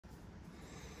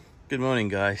Good morning,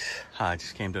 guys. I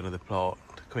just came to the plot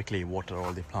to quickly water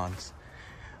all the plants.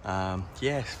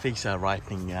 Yes, figs are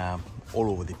ripening all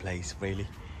over the place, really.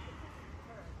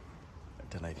 I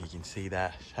don't know if you can see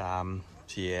that.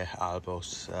 Yeah,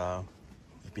 apples. I've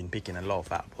been picking a lot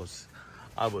of apples.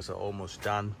 Apples are almost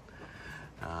done.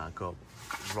 Got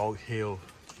Road Hill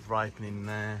ripening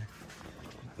there,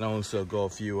 and also got a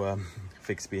few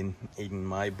figs been eating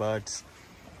my buds.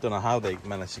 Don't know how they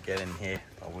managed to get in here,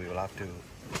 but we will have to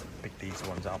pick these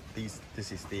ones up. This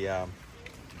is the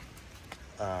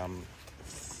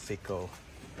Fico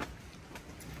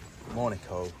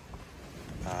Monaco.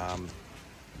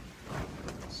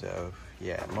 So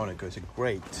yeah, Monaco is a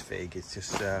great fig. It's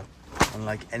just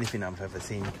unlike anything I've ever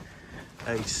seen.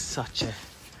 It's such a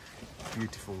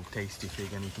beautiful, tasty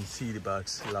fig, and you can see the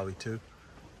buds love it too.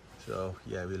 So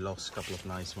yeah, we lost a couple of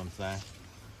nice ones there.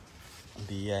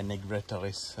 The Negretto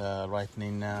is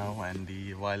ripening now, and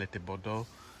the Violet Bordeaux.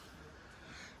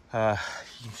 You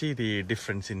can see the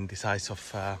difference in the size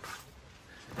of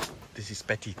this is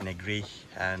Petit Negri,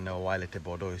 and Violet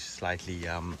Bordeaux is slightly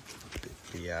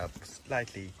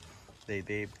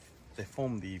they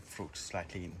form the fruit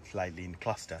slightly in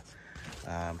cluster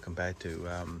compared to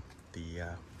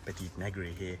the Petit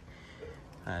Negri here.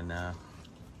 And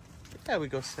yeah, we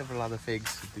got several other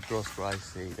figs. The gross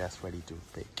price, that's ready to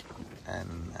pick,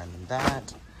 and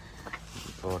that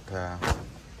we got.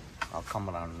 I'll come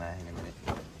around there in a minute.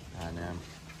 And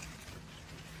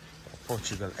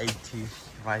Portugal 80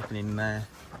 ripening there.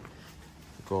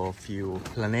 Got a few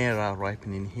Planera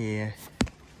ripening here.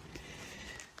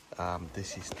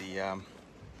 This is the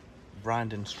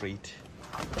Brandon Street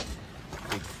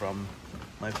fig from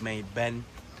my mate Ben.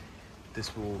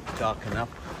 This will darken up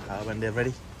when they're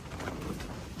ready.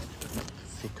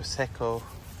 Fico Seco.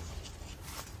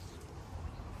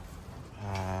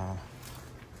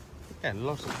 Yeah,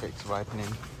 lots of figs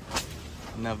ripening.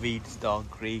 Navid's Dark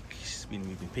Greek,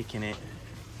 we've been picking it.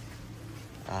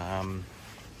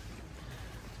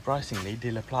 Surprisingly,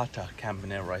 De La Plata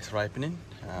Campanera is ripening.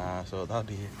 So that'll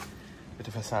be a bit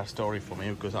of a sad story for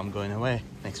me, because I'm going away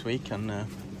next week, and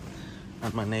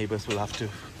my neighbours will have to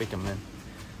pick them then.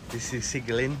 This is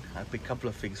Sigilin. I picked a couple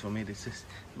of figs for me. This is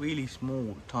really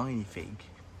small, tiny fig.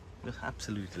 It's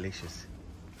absolutely delicious.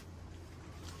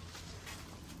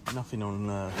 Nothing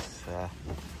on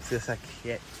Sisak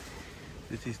yet.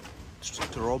 This is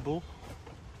Strobel.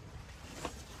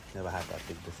 Never had that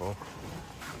fig before.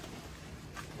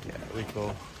 Yeah, we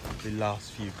got the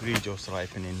last few Grijos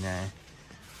ripening there.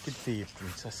 Could be a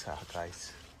Princessa,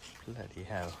 guys. Bloody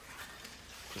hell.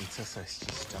 Princessa is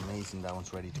just amazing. That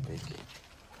one's ready to pick.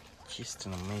 Just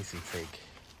an amazing fig.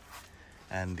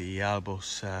 And the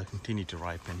albos continue to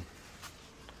ripen.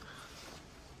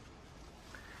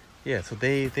 Yeah, so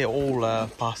they're all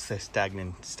past their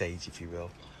stagnant stage, if you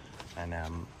will, and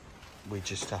we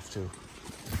just have to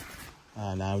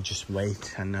now just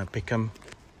wait and pick them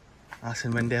as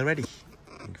and when they're ready.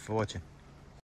 Thank you for watching.